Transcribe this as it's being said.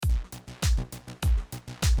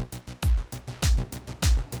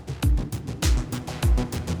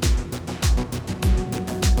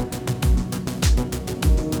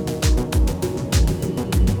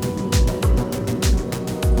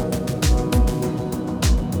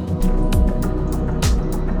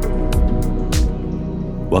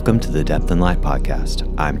Welcome to the Depth and Light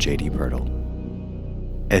podcast. I'm JD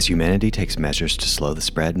Pirtle. As humanity takes measures to slow the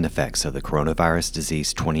spread and effects of the coronavirus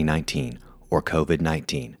disease 2019, or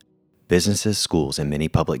COVID-19, businesses, schools, and many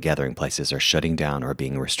public gathering places are shutting down or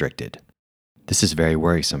being restricted. This is very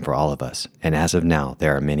worrisome for all of us, and as of now,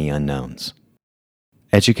 there are many unknowns.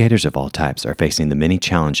 Educators of all types are facing the many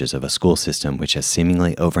challenges of a school system which has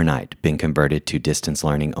seemingly overnight been converted to distance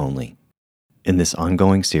learning only. In this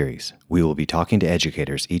ongoing series, we will be talking to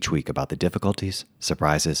educators each week about the difficulties,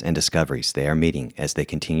 surprises, and discoveries they are meeting as they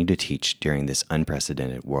continue to teach during this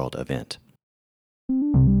unprecedented world event.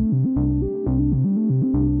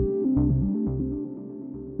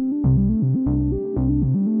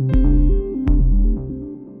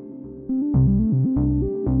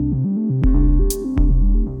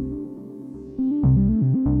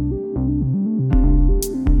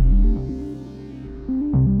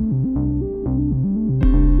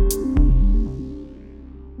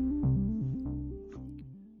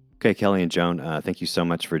 Okay, Kelly and Joan, thank you so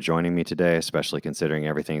much for joining me today, especially considering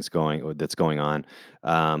everything's that's going on.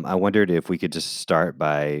 I wondered if we could just start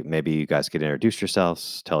by maybe you guys could introduce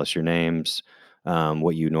yourselves, tell us your names,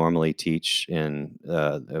 what you normally teach in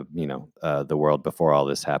the world before all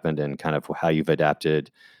this happened, and kind of how you've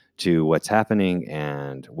adapted to what's happening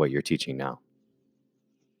and what you're teaching now.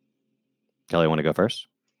 Kelly, want to go first?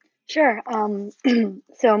 Sure.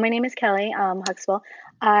 So my name is Kelly Huxville.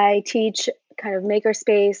 I teach kind of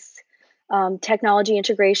makerspace technology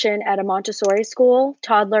integration at a Montessori school,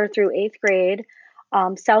 toddler through eighth grade,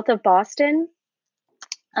 south of Boston.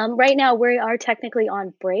 Right now, we are technically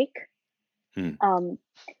on break. Hmm. Um,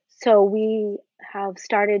 so we have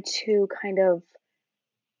started to kind of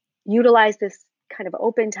utilize this kind of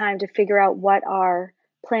open time to figure out what our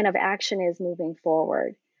plan of action is moving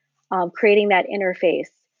forward, creating that interface,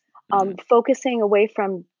 focusing away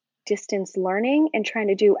from distance learning and trying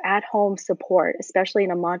to do at home support, especially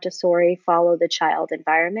in a Montessori follow the child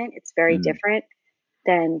environment. It's very Mm. different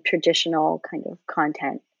than traditional kind of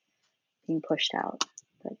content being pushed out.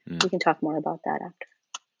 But we can talk more about that after.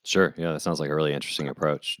 Sure. Yeah, that sounds like a really interesting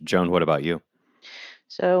approach. Joan, what about you?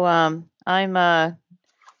 So I'm a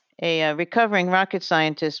recovering rocket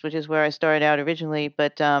scientist, which is where I started out originally.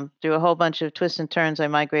 But through a whole bunch of twists and turns, I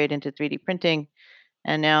migrated into 3D printing,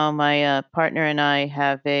 and now my partner and I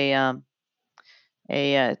have a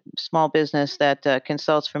small business that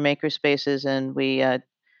consults for makerspaces, and we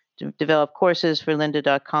develop courses for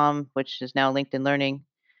Lynda.com, which is now LinkedIn Learning.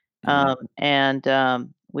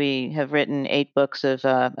 And we have written 8 books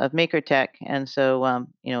of maker tech, and so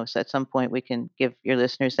so at some point we can give your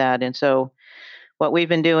listeners that. And so what we've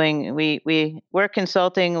been doing, we're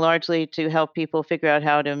consulting largely to help people figure out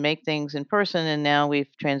how to make things in person, and now we've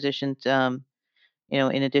transitioned,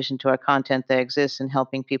 in addition to our content that exists, and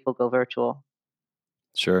helping people go virtual.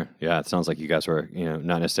 Sure. Yeah, it sounds like you guys were,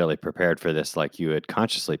 not necessarily prepared for this like you had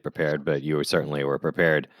consciously prepared, but you certainly were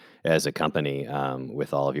prepared as a company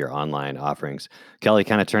with all of your online offerings. Kelly,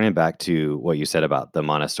 kind of turning back to what you said about the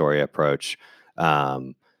Montessori approach,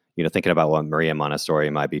 um, thinking about what Maria Montessori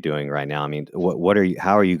might be doing right now. I mean,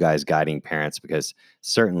 how are you guys guiding parents? Because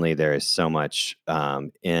certainly there is so much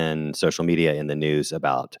in social media, in the news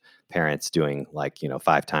about parents doing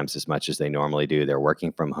 5 times as much as they normally do. They're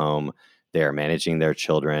working from home, they're managing their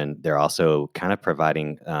children. They're also kind of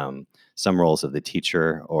providing some roles of the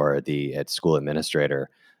teacher or the at school administrator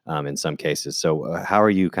in some cases. So, how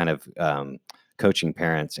are you kind of coaching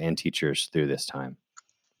parents and teachers through this time?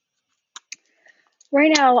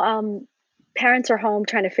 Right now, parents are home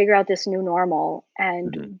trying to figure out this new normal,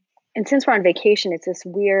 Hmm. and since we're on vacation, it's this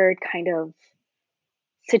weird kind of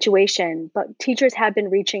situation. But teachers have been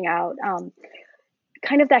reaching out,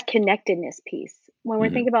 kind of that connectedness piece. When we're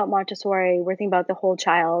Hmm. thinking about Montessori, we're thinking about the whole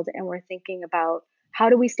child, and we're thinking about how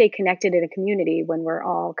do we stay connected in a community when we're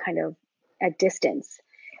all kind of at distance.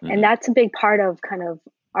 And Hmm. that's a big part of kind of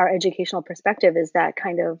our educational perspective, is that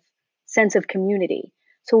kind of sense of community.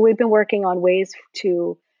 So we've been working on ways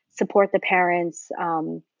to support the parents,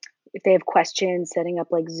 if they have questions, setting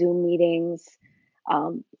up like Zoom meetings,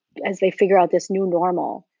 um, as they figure out this new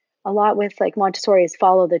normal. A lot with like Montessori is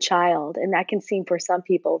follow the child, and that can seem for some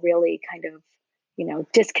people really kind of,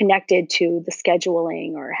 disconnected to the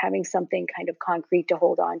scheduling or having something kind of concrete to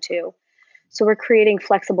hold on to. So we're creating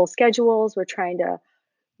flexible schedules. We're trying to,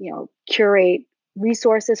 curate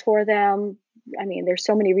resources for them. I mean, there's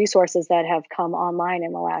so many resources that have come online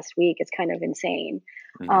in the last week. It's kind of insane.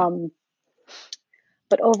 Hmm. Um,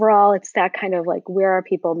 but overall, it's that kind of like, where are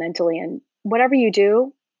people mentally, and whatever you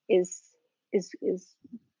do is is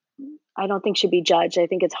I don't think should be judged. I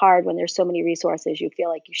think it's hard when there's so many resources. You feel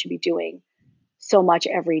like you should be doing so much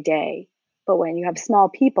every day. But when you have small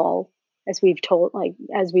people, as we've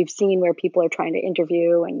seen where people are trying to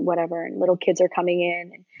interview and whatever, and little kids are coming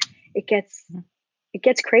in, and it gets Mhm. it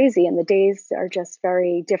gets crazy, and the days are just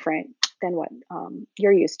very different than what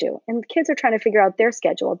you're used to. And the kids are trying to figure out their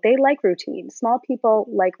schedule. They like routine. Small people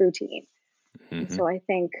like routine. And Hmm. so I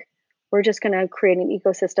think we're just going to create an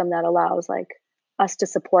ecosystem that allows like us to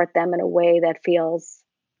support them in a way that feels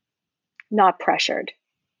not pressured.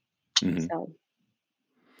 Hmm. So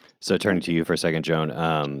So turning to you for a second,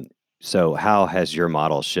 Joan. So how has your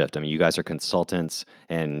model shifted? I mean, you guys are consultants,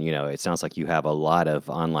 and it sounds like you have a lot of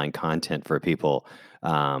online content for people.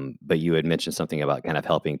 But you had mentioned something about kind of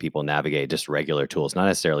helping people navigate just regular tools, not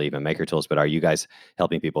necessarily even maker tools. But are you guys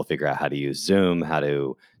helping people figure out how to use Zoom, how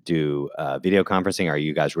to do video conferencing? Are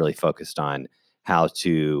you guys really focused on how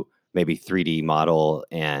to maybe 3D model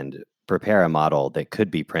and prepare a model that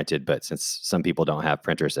could be printed, but since some people don't have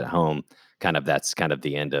printers at home, that's kind of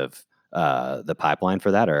the end of the pipeline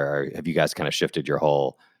for that, or have you guys kind of shifted your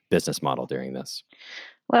whole business model during this?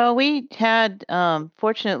 Well, we had,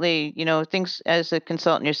 fortunately, things as a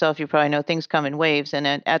consultant yourself, you probably know things come in waves. And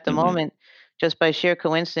at the Hmm. moment, just by sheer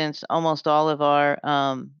coincidence, almost all of our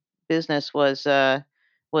business was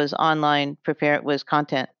online prepare was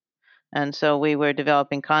content. And so we were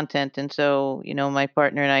developing content. And so, my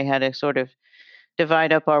partner and I had to sort of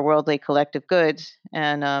divide up our worldly collective goods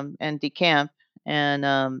and decamp and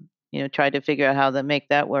try to figure out how to make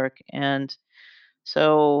that work. And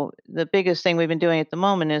so the biggest thing we've been doing at the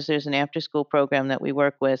moment is there's an after school program that we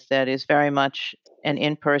work with that is very much an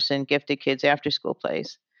in-person gifted kids after school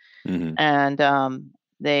place. Hmm. And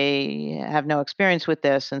they have no experience with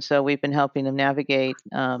this. And so we've been helping them navigate,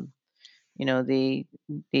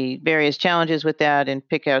 the various challenges with that and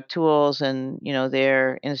pick out tools and,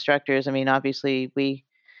 their instructors. I mean, obviously we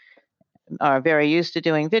are very used to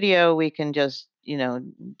doing video, we can just,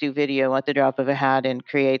 do video at the drop of a hat and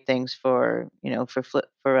create things for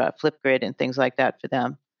Flipgrid and things like that for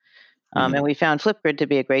them. And Hmm. we found Flipgrid to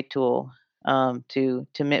be a great tool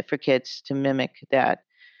for kids to mimic that.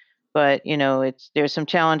 But there's some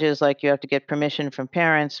challenges like you have to get permission from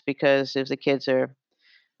parents because if the kids are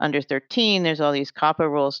under 13, there's all these COPPA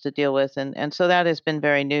rules to deal with, and so that has been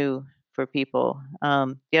very new for people.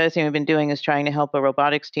 The other thing we've been doing is trying to help a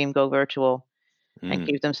robotics team go virtual and Hmm.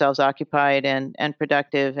 keep themselves occupied and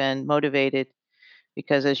productive and motivated.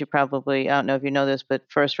 Because as you probably, I don't know if you know this, but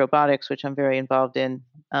First Robotics, which I'm very involved in,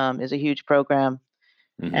 is a huge program.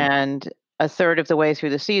 Hmm. And a third of the way through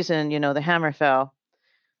the season, the hammer fell,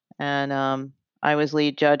 and I was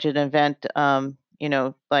lead judge at an event,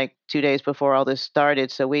 like 2 days before all this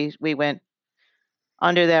started. So we went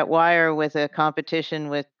under that wire with a competition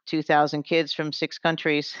with 2,000 kids from 6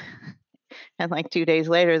 countries. And like 2 days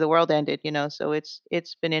later, the world ended. So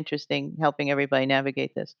it's been interesting helping everybody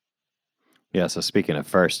navigate this. Yeah. So speaking of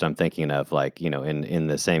first, I'm thinking of like, in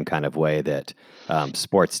the same kind of way that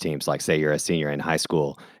sports teams, like say you're a senior in high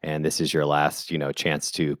school and this is your last,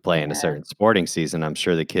 chance to play in a yeah, certain sporting season. I'm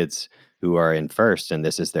sure the kids who are in first and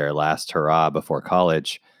this is their last hurrah before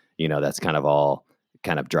college, that's kind of all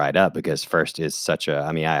kind of dried up because first is such a,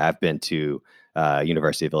 I mean, I've been to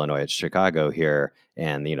University of Illinois at Chicago here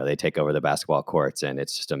and, they take over the basketball courts and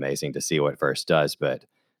it's just amazing to see what first does. But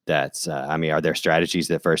I mean, are there strategies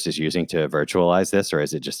that First is using to virtualize this, or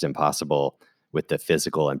is it just impossible with the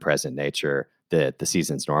physical and present nature that the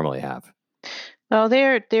seasons normally have? Well,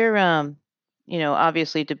 they're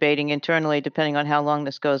obviously debating internally depending on how long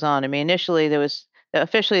this goes on. I mean, initially there was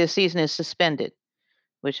officially the season is suspended,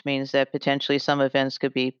 which means that potentially some events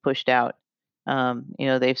could be pushed out.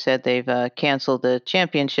 They've said they've canceled the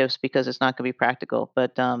championships because it's not going to be practical,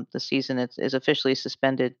 but the season is officially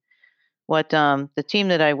suspended. What the team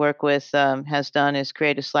that I work with has done is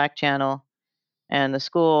create a Slack channel, and the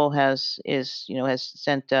school has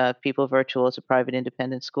sent people virtual. It's a private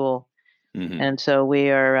independent school, Hmm. and so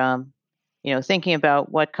we are, thinking about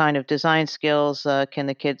what kind of design skills can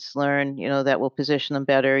the kids learn, that will position them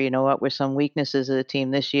better. What were some weaknesses of the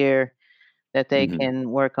team this year that they Hmm. can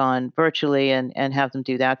work on virtually and have them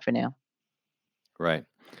do that for now. Right.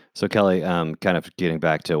 So Kelly, kind of getting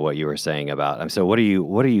back to what you were saying about, so what are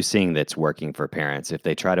you seeing that's working for parents if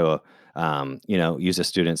they try to, use a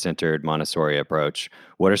student-centered Montessori approach?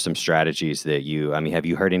 What are some strategies that I mean, have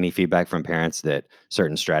you heard any feedback from parents that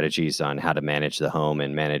certain strategies on how to manage the home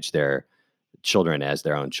and manage their children as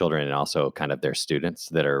their own children and also kind of their students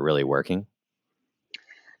that are really working?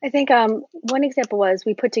 I think one example was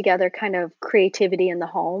we put together kind of creativity in the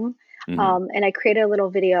home. Mhm. And I created a little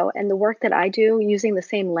video, and the work that I do using the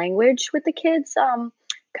same language with the kids,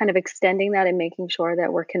 kind of extending that and making sure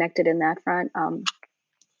that we're connected in that front.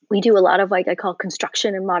 We do a lot of, like, I call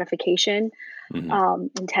construction and modification, Hmm.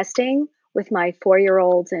 and testing with my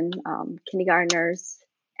 4-year-olds and kindergartners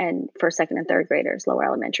and first, second, and third graders, lower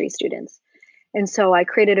elementary students. And so I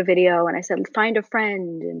created a video and I said, find a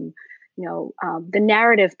friend, and the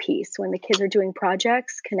narrative piece when the kids are doing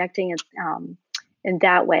projects, connecting it in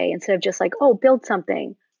that way instead of just like, oh, build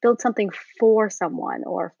something for someone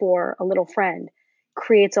or for a little friend,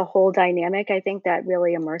 creates a whole dynamic. I think that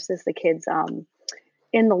really immerses the kids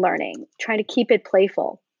in the learning, trying to keep it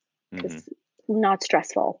playful because Hmm. not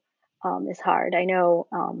stressful is hard. I know.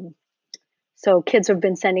 So kids have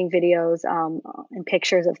been sending videos and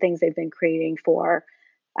pictures of things they've been creating for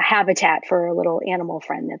a habitat for a little animal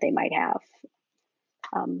friend that they might have.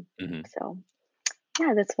 Um, Hmm. so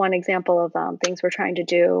yeah, that's one example of things we're trying to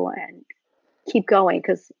do and keep going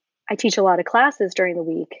because I teach a lot of classes during the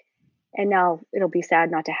week, and now it'll be sad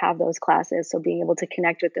not to have those classes. So being able to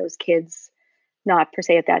connect with those kids, not per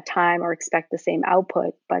se at that time or expect the same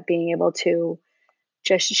output, but being able to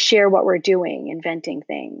just share what we're doing, inventing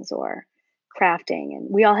things or crafting. And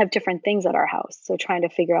we all have different things at our house. So trying to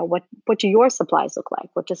figure out what do your supplies look like?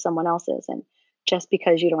 What does someone else's? And just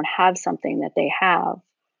because you don't have something that they have,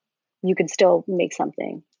 you can still make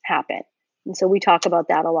something happen. And so we talk about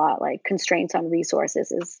that a lot. Like constraints on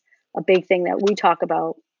resources is a big thing that we talk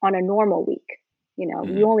about on a normal week. You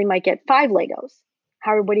Hmm. only might get 5 Legos.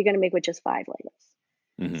 What are you going to make with just 5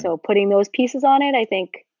 Legos? Hmm. So putting those pieces on it, I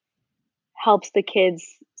think helps the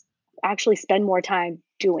kids actually spend more time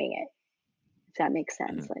doing it, if that makes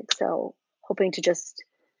sense. Hmm. Like, so hoping to just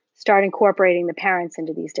start incorporating the parents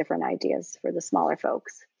into these different ideas for the smaller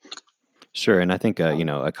folks. Sure, and I think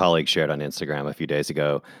So, a colleague shared on Instagram a few days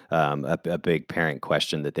ago a big parent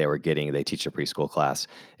question that they were getting. They teach a preschool class,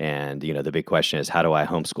 and the big question is, how do I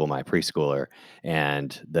homeschool my preschooler?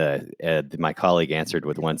 And my colleague answered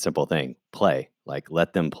with one simple thing: play. Like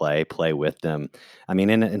let them play with them. I mean,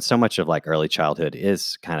 and so much of like early childhood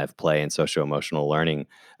is kind of play and social emotional learning.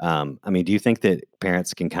 I mean, do you think that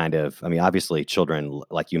parents can kind of? I mean, obviously, children,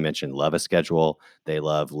 like you mentioned, love a schedule. They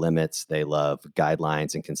love limits. They love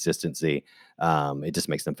guidelines and consistency. It just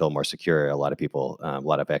makes them feel more secure. A lot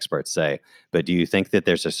of experts say. But do you think that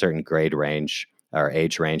there's a certain grade range or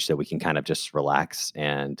age range that we can kind of just relax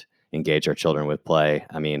and engage our children with play?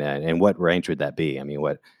 I mean, and what range would that be? I mean,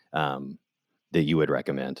 what um, that you would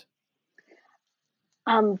recommend?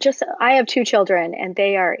 just I have 2 children, and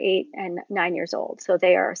they are 8 and 9 years old. So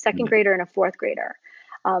they are a second Mhm. grader and a fourth grader,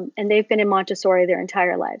 and they've been in Montessori their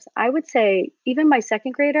entire lives. I would say even my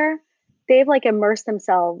second grader, they've like immersed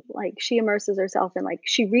themselves. Like she immerses herself in like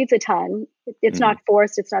she reads a ton. It's not Mhm.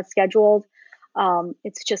 forced. It's not scheduled.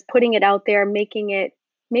 It's just putting it out there, making it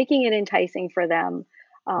enticing for them.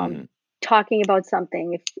 Um, Mhm. talking about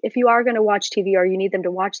something. If you are going to watch TV or you need them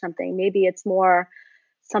to watch something, maybe it's more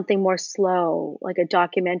something more slow, like a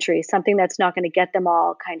documentary, something that's not going to get them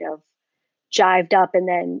all kind of jived up. And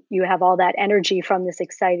then you have all that energy from this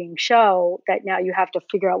exciting show that now you have to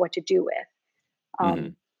figure out what to do with. Mhm.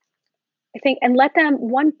 Um, I think, and let them,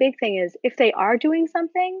 one big thing is if they are doing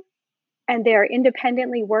something and they're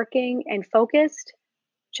independently working and focused,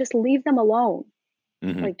 just leave them alone.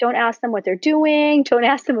 Mhm. Like, don't ask them what they're doing. Don't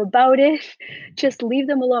ask them about it. Just leave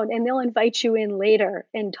them alone, and they'll invite you in later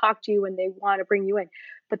and talk to you when they want to bring you in.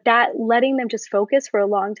 But that letting them just focus for a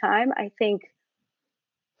long time, I think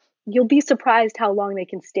you'll be surprised how long they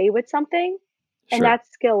can stay with something, and Sure. that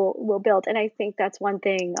skill will build. And I think that's one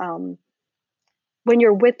thing. When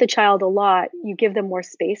you're with the child a lot, you give them more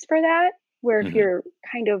space for that. Where Mhm.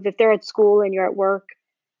 if they're at school and you're at work,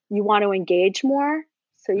 you want to engage more.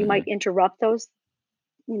 So you Mhm. might interrupt those.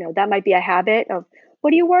 That might be a habit of,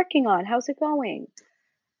 "What are you working on? How's it going?"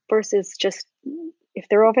 Versus just if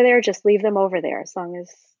they're over there, just leave them over there as long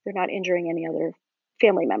as they're not injuring any other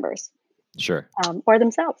family members, Sure. or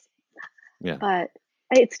themselves. Yeah. But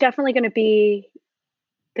it's definitely gonna be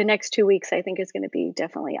the next 2 weeks, I think, is gonna be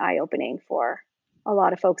definitely eye-opening for a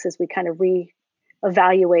lot of folks as we kind of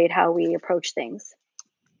evaluate how we approach things.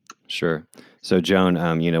 Sure. So, Joan,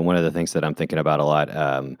 one of the things that I'm thinking about a lot,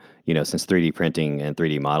 since 3D printing and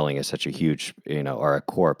 3D modeling is such a huge, or a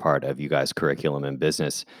core part of you guys' curriculum and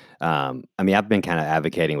business. I mean, I've been kind of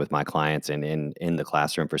advocating with my clients and in the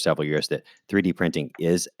classroom for several years that 3D printing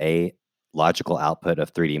is a logical output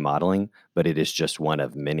of 3D modeling, but it is just one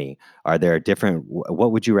of many. Are there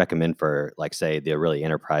what would you recommend for, like, say, the really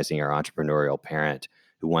enterprising or entrepreneurial parent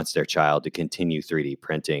who wants their child to continue 3D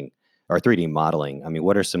printing? Or 3D modeling. I mean,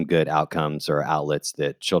 what are some good outcomes or outlets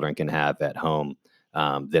that children can have at home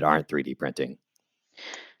that aren't 3D printing?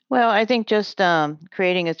 Well, I think just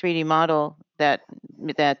creating a 3D model that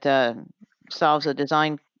solves a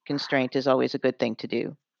design constraint is always a good thing to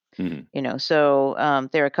do. Mhm. So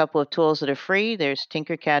there are a couple of tools that are free. There's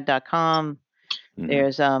tinkercad.com. Mhm.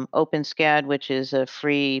 There's OpenSCAD, which is a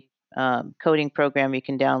free coding program you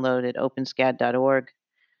can download at openscad.org.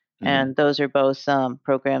 Mhm. And those are both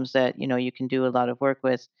programs that you can do a lot of work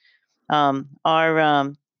with.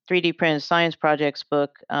 Our 3D printed science projects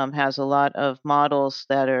book has a lot of models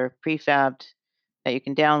that are prefabbed that you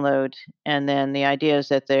can download, and then the idea is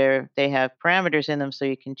that they have parameters in them, so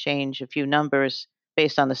you can change a few numbers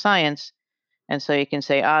based on the science, and so you can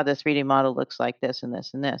say, the 3D model looks like this and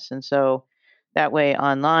this and this, and so that way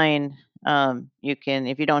online, you can,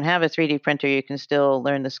 if you don't have a 3D printer, you can still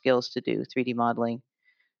learn the skills to do 3D modeling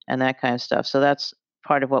and that kind of stuff. So that's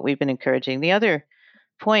part of what we've been encouraging. The other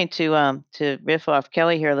point to riff off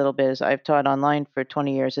Kelly here a little bit is I've taught online for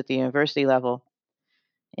 20 years at the university level,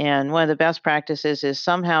 and one of the best practices is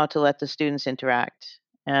somehow to let the students interact,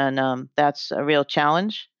 and that's a real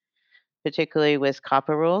challenge, particularly with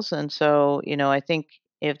COPPA rules. And so, I think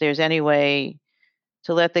if there's any way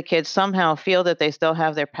to let the kids somehow feel that they still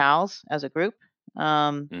have their pals as a group.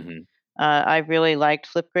 Um, Mhm. I really liked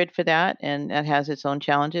Flipgrid for that, and it has its own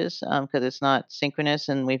challenges because it's not synchronous.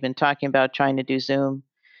 And we've been talking about trying to do Zoom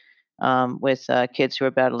with kids who are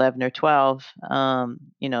about 11 or 12,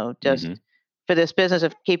 just Mhm. for this business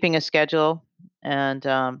of keeping a schedule and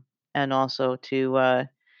also to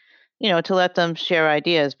let them share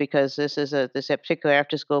ideas because this particular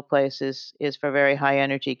after school place is for very high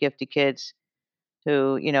energy, gifted kids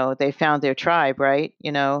who they found their tribe, right?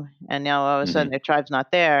 And now all of a sudden Mhm. their tribe's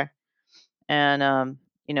not there, and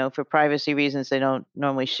for privacy reasons they don't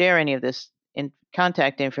normally share any of this in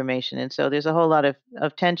contact information, and so there's a whole lot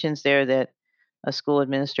of tensions there that a school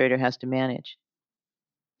administrator has to manage.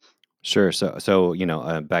 Sure.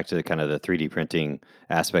 Back to the kind of the 3D printing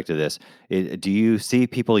aspect of this. Do you see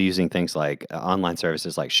people using things like online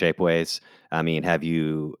services like Shapeways? I mean, have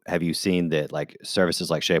you seen that like services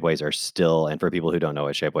like Shapeways are still? And for people who don't know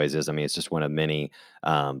what Shapeways is, I mean, it's just one of many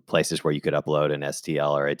places where you could upload an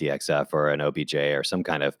STL or a DXF or an OBJ or some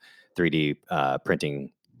kind of 3D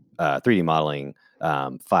printing, 3D modeling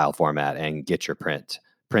file format and get your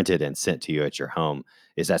printed and sent to you at your home.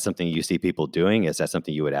 Is that something you see people doing? Is that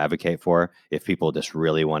something you would advocate for if people just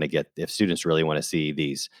really want to if students really want to see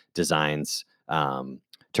these designs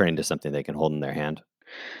turn into something they can hold in their hand?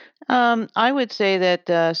 I would say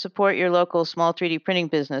that support your local small 3D printing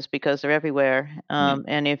business because they're everywhere. Mm,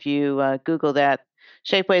 And if you Google that,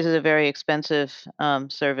 Shapeways is a very expensive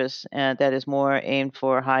service that is more aimed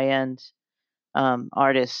for high end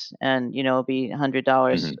artists, and it'll be $100,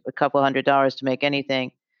 mhm, a couple $100 to make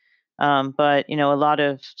anything. But a lot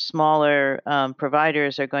of smaller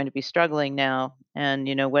providers are going to be struggling now, and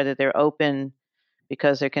whether they're open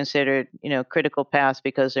because they're considered critical paths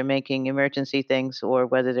because they're making emergency things, or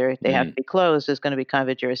whether they have to mhm, be closed is going to be kind of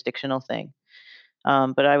a jurisdictional thing.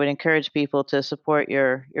 But I would encourage people to support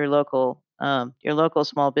your local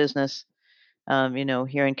small business.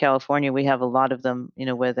 Here in California, we have a lot of them.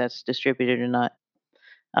 Whether that's distributed or not.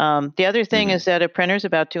 The other thing mhm, is that a printer's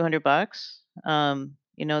about $200.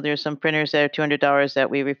 There's some printers that are $200 that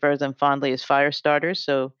we refer to them fondly as fire starters.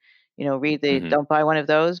 So, mhm, don't buy one of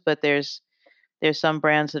those, but there's some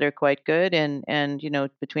brands that are quite good, and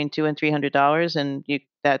between $200 and $300, and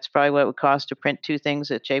that's probably what it would cost to print two things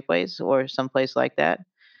at Shapeways or someplace like that.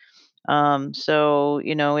 So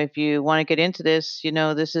if you want to get into this,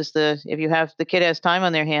 this is the if you have the kid has time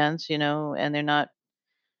on their hands, and they're not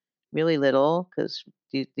really little because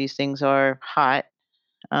these things are hot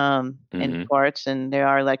in mhm. parts, and they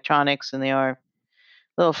are electronics, and they are a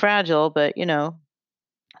little fragile, but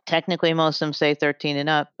technically most of them say 13 and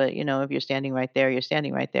up, but if you're standing right there, you're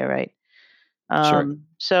standing right there, right? Sure.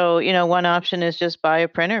 So one option is just buy a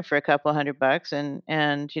printer for a couple $100 and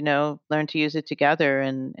learn to use it together,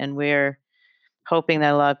 and we're hoping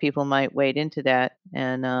that a lot of people might wade into that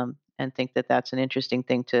and think that that's an interesting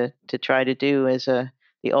thing to try to do as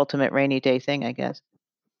the ultimate rainy day thing, I guess.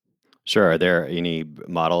 Sure. Are there any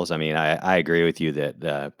models? I mean, I agree with you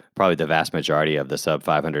that probably the vast majority of the sub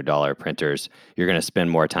 $500 printers, you're going to spend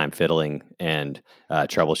more time fiddling and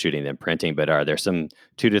troubleshooting than printing. But are there some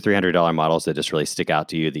 $200 to $300 models that just really stick out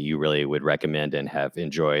to you that you really would recommend and have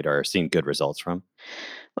enjoyed or seen good results from?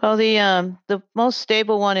 Well, the most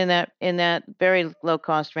stable one in that very low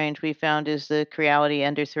cost range we found is the Creality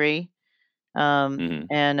Ender 3. Hmm.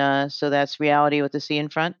 And so that's reality with the C in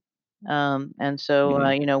front. And so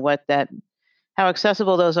Hmm. what that how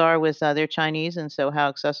accessible those are with they're Chinese, and so how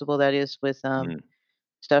accessible that is with Hmm.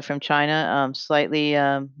 stuff from China. Slightly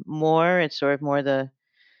more, it's sort of more the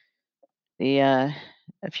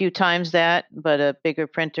a few times that, but a bigger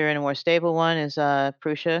printer and a more stable one is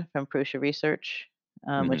Prusa from Prusa Research.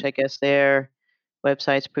 Hmm. which I guess their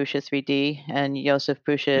website's Prusa 3D, and Josef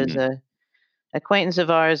Prusa is Hmm. a acquaintance of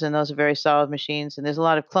ours, and those are very solid machines. And there's a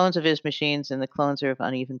lot of clones of his machines, and the clones are of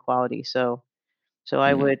uneven quality. So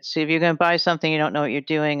I Hmm. would see if you're going to buy something you don't know what you're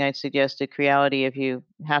doing. I'd suggest a Creality. If you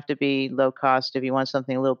have to be low cost, if you want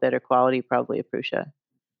something a little better quality, probably a Prusa.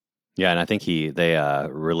 Yeah, and I think they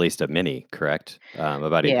released a mini, correct?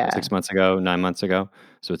 About Yeah. 6 months ago, 9 months ago.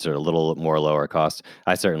 So it's a little more lower cost.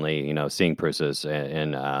 I certainly, seeing Prusas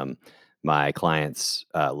in my clients'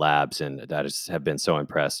 labs, and I just have been so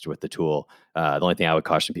impressed with the tool. The only thing I would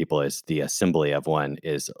caution people is the assembly of one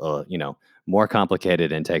is, more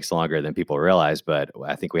complicated and takes longer than people realize. But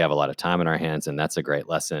I think we have a lot of time in our hands, and that's a great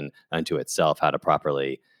lesson unto itself how to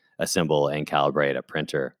properly assemble and calibrate a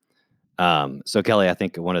printer. So Kelly, I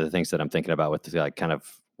think one of the things that I'm thinking about with like kind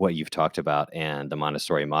of what you've talked about and the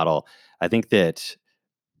Montessori model, I think that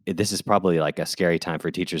this is probably like a scary time for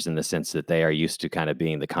teachers in the sense that they are used to kind of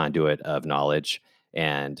being the conduit of knowledge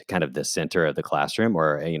and kind of the center of the classroom,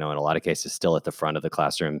 or in a lot of cases still at the front of the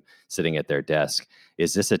classroom sitting at their desk.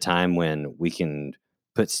 Is this a time when we can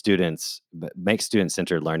make student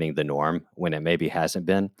centered learning the norm when it maybe hasn't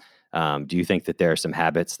been? Do you think that there are some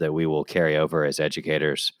habits that we will carry over as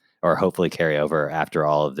educators, or hopefully carry over after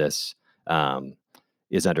all of this um,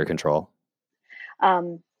 is under control?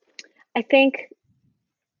 Um, I think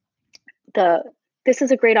the this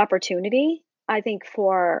is a great opportunity. I think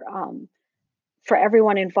for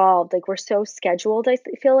everyone involved. Like we're so scheduled.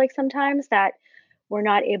 Feel like sometimes that we're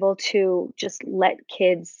not able to just let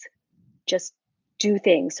kids just do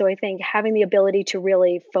things. So I think having the ability to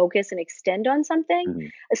really focus and extend on something, Hmm.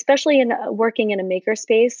 especially in working in a maker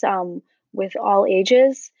space with all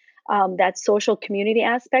ages, that social community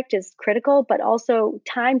aspect is critical, but also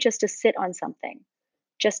time just to sit on something,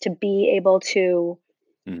 just to be able to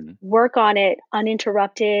Hmm. work on it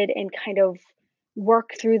uninterrupted and kind of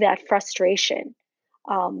work through that frustration.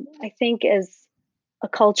 I think as a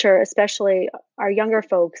culture, especially our younger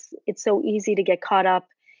folks, it's so easy to get caught up.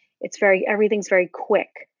 Everything's very quick.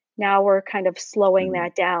 Now we're kind of slowing Hmm.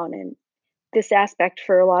 that down. And this aspect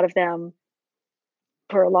for a lot of them,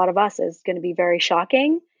 for a lot of us, is going to be very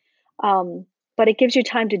shocking. Um, but it gives you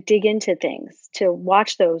time to dig into things, to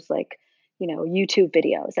watch those YouTube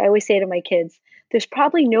videos. I always say to my kids, there's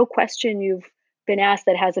probably no question you've been asked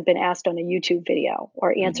that hasn't been asked on a YouTube video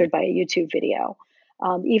or Hmm. answered by a YouTube video.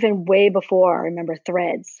 Even way before, I remember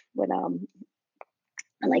Threads when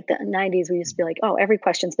in like the 90s, we used to be like, oh, every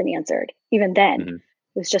question's been answered. Even then, Hmm. it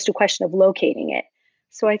was just a question of locating it.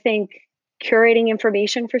 So I think curating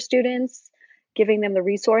information for students, giving them the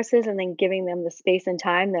resources, and then giving them the space and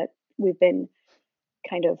time that we've been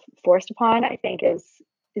kind of forced upon, I think is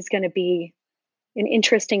going to be an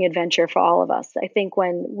interesting adventure for all of us. I think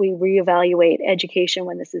when we reevaluate education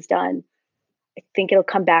when this is done, I think it'll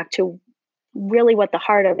come back to really what the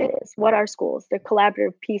heart of it is. What are schools? They're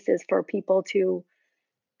collaborative pieces for people to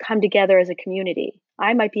come together as a community.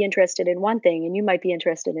 I might be interested in one thing and you might be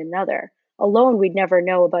interested in another. Alone, we'd never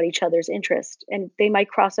know about each other's interest and they might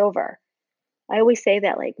cross over. I always say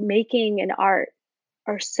that like making and art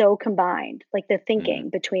are so combined, like the Hmm. thinking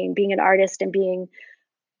between being an artist and being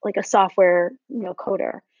like a software,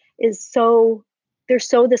 coder is so they're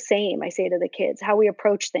so the same. I say to the kids, how we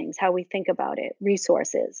approach things, how we think about it,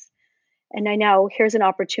 resources. And I know here's an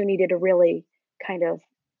opportunity to really kind of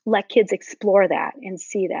let kids explore that and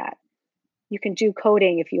see that you can do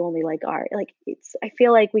coding if you only like art. Like I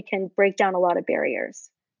feel like we can break down a lot of barriers,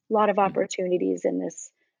 a lot of Hmm. opportunities in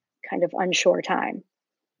this kind of unsure time.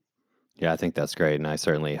 Yeah, I think that's great, and I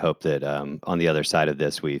certainly hope that on the other side of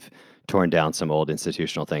this, we've torn down some old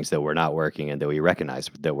institutional things that were not working, and that we recognize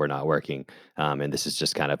that were not working. And this is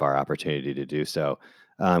just kind of our opportunity to do so.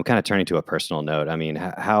 Kind of turning to a personal note, I mean,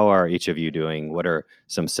 how are each of you doing? What are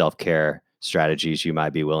some self care strategies you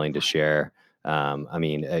might be willing to share? I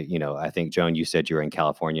mean, I think Joan, you said you were in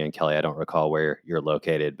California, and Kelly, I don't recall where you're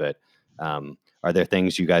located, but are there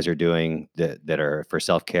things you guys are doing that are for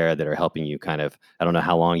self care that are helping you kind of? I don't know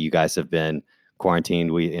how long you guys have been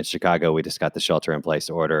quarantined. We in Chicago, we just got the shelter in place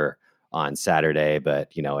order on Saturday, but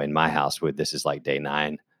in my house, with this is like day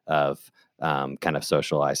 9 of kind of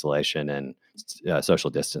social isolation and social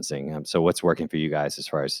distancing. So, what's working for you guys as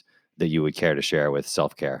far as that you would care to share with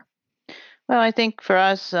self care? Well, I think for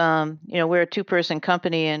us, we're a two-person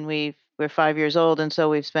company, and we're 5 years old, and so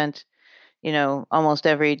we've spent almost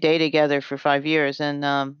every day together for 5 years,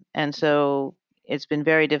 and so it's been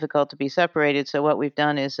very difficult to be separated. So what we've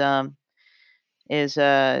done is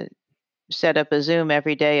set up a Zoom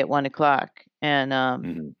every day at 1 o'clock, and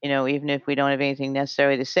Hmm. even if we don't have anything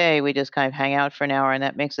necessary to say, we just kind of hang out for an hour, and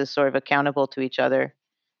that makes us sort of accountable to each other.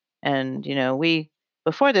 And we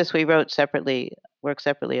before this, we wrote separately, worked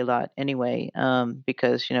separately a lot anyway,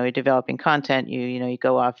 because you're developing content. You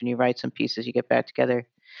go off and you write some pieces, you get back together.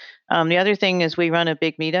 The other thing is we run a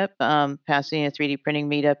big meetup, Pasadena 3D printing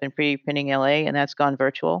meetup in 3D printing LA, and that's gone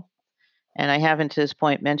virtual. And I haven't to this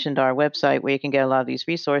point mentioned our website where you can get a lot of these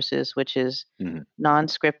resources, which is Mhm.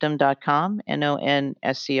 nonscriptum.com,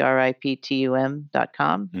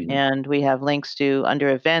 nonscriptum.com. Mhm. And we have links to under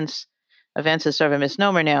events. Events is sort of a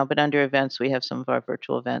misnomer now, but under events, we have some of our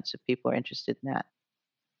virtual events if people are interested in that.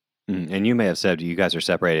 And you may have said you guys are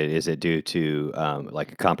separated. Is it due to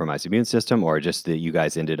like a compromised immune system, or just that you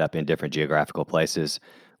guys ended up in different geographical places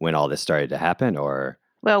when all this started to happen? Or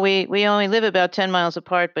Well, we only live about 10 miles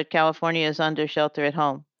apart, but California is under shelter at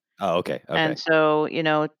home. oh, okay, And okay.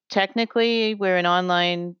 so, technically we're an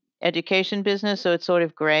online education business, so it's sort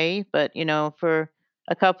of gray, but for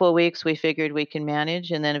a couple of weeks we figured we can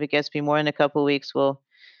manage, and then if it gets to be more than a couple of weeks, we'll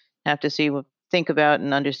have to think about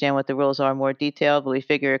and understand what the rules are more detailed. But we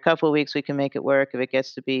figure a couple of weeks we can make it work. If it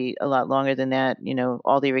gets to be a lot longer than that,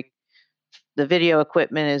 all the video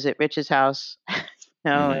equipment is at Rich's house,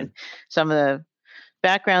 and Hmm. some of the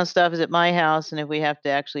background stuff is at my house, and if we have to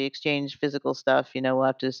actually exchange physical stuff, we'll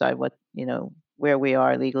have to decide where we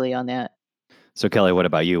are legally on that. So Kelly, what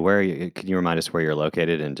about you? Where are you, can you remind us where you're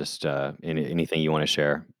located and just anything you want to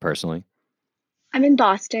share personally? I'm in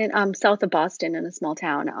Boston, south of Boston in a small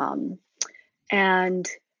town. And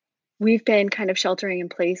we've been kind of sheltering in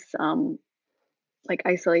place, like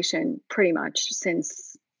isolation pretty much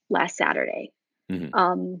since last Saturday. Hmm.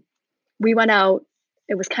 Um, we went out,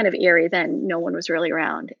 it was kind of eerie then, no one was really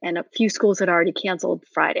around. And a few schools had already canceled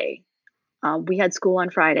Friday. We had school on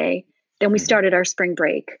Friday. Then we Hmm. started our spring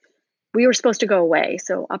break. We were supposed to go away.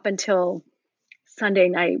 So up until Sunday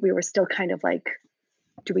night, we were still kind of like,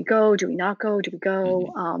 do we go? Do we not go? Do we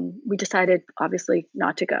go? Hmm. We decided, obviously,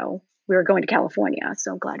 not to go. We were going to California,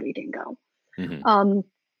 so I'm glad we didn't go. Hmm. Um,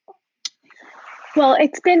 well,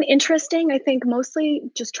 it's been interesting. I think mostly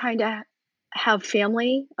just trying to have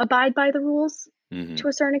family abide by the rules Hmm. to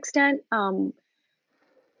a certain extent. As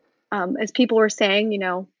people were saying,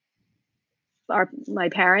 my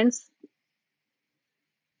parents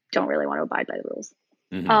don't really want to abide by the rules.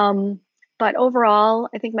 Hmm. Um, but overall,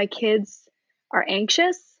 I think my kids are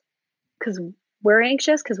anxious because we're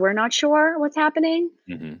anxious because we're not sure what's happening,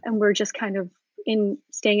 Hmm. and we're just kind of in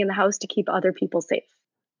staying in the house to keep other people safe.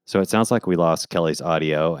 So it sounds like we lost Kelly's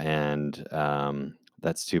audio, and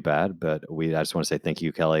that's too bad. But I just want to say thank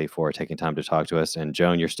you, Kelly, for taking time to talk to us. And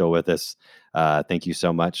Joan, you're still with us. Thank you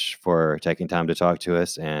so much for taking time to talk to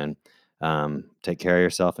us. And take care of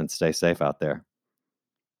yourself and stay safe out there.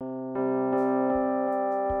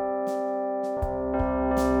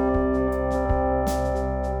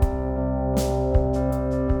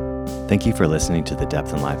 Thank you for listening to the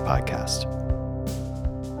Depth and Light podcast.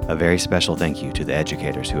 A very special thank you to the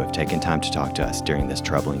educators who have taken time to talk to us during this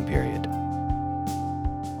troubling period.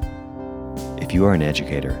 If you are an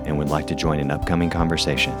educator and would like to join an upcoming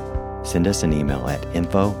conversation, send us an email at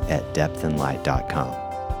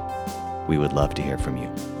info@depthandlight.com. We would love to hear from you.